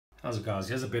How's it, guys?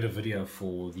 Here's a better video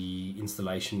for the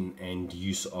installation and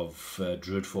use of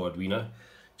druid4arduino.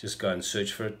 Just go and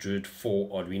search for it,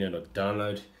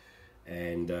 druid4arduino.download,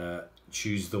 and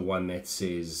choose the one that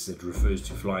says it refers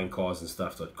to flying cars and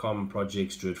stuff.com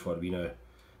projects, druid4arduino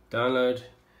download.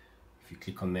 If you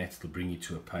click on that, it'll bring you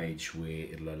to a page where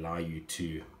it'll allow you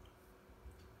to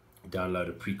download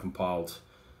a pre-compiled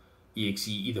exe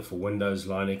either for Windows,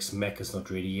 Linux. Mac is not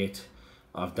ready yet.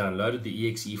 I've downloaded the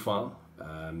exe file.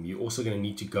 You're also going to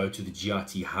need to go to the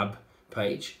GRT hub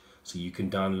page so you can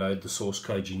download the source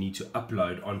code you need to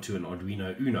upload onto an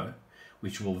Arduino Uno,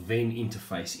 which will then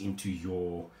interface into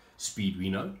your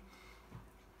Speeduino.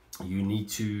 You need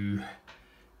to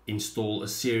install a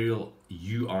serial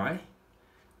UI.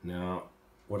 Now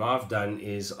what I've done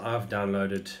is I've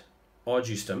downloaded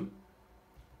ArduStim,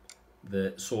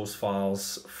 the source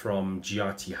files from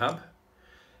GRT hub,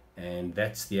 and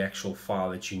that's the actual file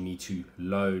that you need to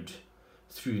load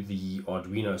through the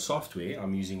Arduino software.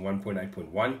 I'm using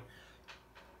 1.8.1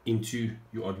 into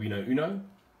your Arduino Uno,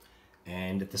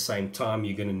 and at the same time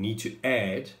you're going to need to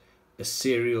add a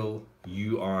serial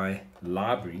UI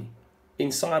library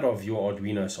inside of your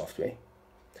Arduino software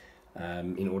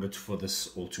in order for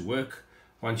this all to work.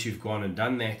 Once you've gone and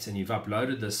done that and you've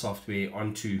uploaded the software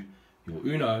onto your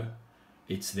Uno,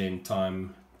 it's then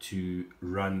time to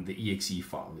run the exe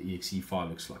file. The exe file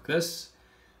looks like this.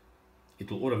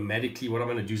 It'll automatically, what I'm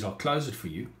going to do is I'll close it for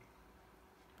you,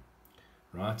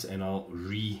 right, and I'll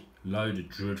reload a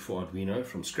druid4arduino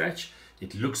from scratch.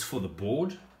 It looks for the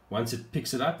board. Once it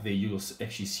picks it up, there you'll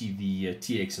actually see the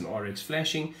TX and RX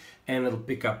flashing, and it'll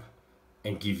pick up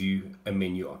and give you a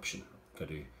menu option. Go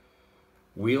to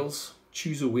wheels,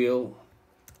 choose a wheel,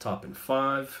 type in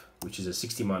 5, which is a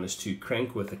 60-2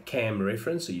 crank with a cam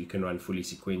reference, so you can run fully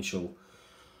sequential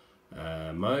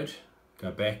mode. Go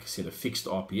back, set a fixed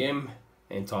RPM,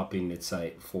 and type in, let's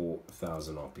say,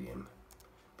 4,000 RPM.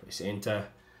 Press enter,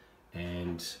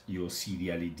 and you'll see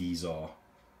the LEDs are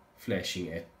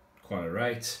flashing at quite a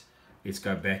rate. Let's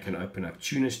go back and open up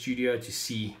Tuner Studio to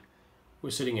see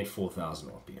we're sitting at 4,000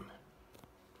 RPM.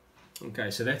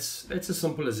 Okay, so that's as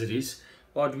simple as it is.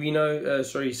 ArduStim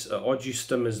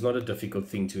is not a difficult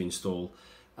thing to install.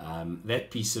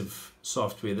 That piece of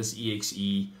software, this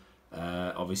exe,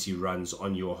 obviously runs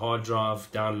on your hard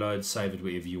drive. Download, save it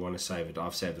wherever you want to save it.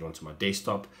 I've saved it onto my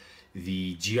desktop.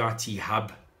 The GRT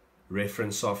hub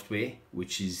reference software,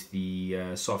 which is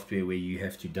the software where you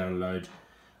have to upload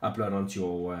onto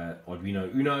your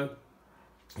Arduino Uno,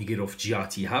 you get off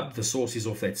GRT hub. The source is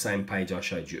off that same page I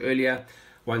showed you earlier.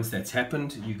 Once that's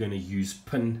happened, you're going to use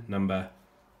pin number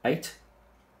 8,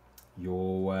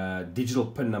 your digital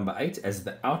pin number 8, as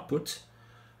the output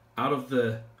out of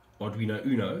the Arduino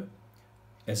Uno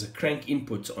as a crank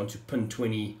input onto pin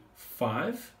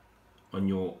 25 on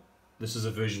your, this is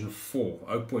a version 4,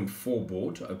 0.4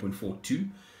 board, 0.42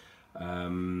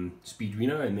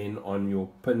 Speeduino, and then on your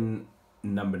pin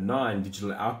number 9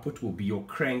 digital output will be your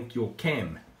crank, your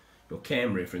cam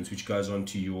reference, which goes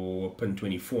onto your pin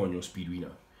 24 on your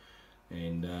Speeduino.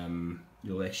 And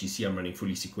you'll actually see I'm running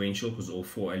fully sequential because all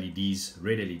 4 LEDs,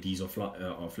 red LEDs are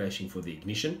flashing for the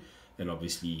ignition, and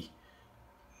obviously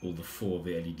all the 4 of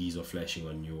the LEDs are flashing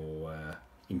on your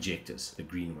injectors, the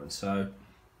green ones. So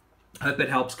I hope that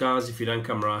helps, guys. If you don't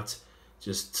come right,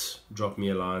 just drop me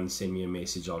a line, send me a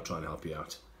message. I'll try and help you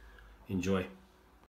out. Enjoy.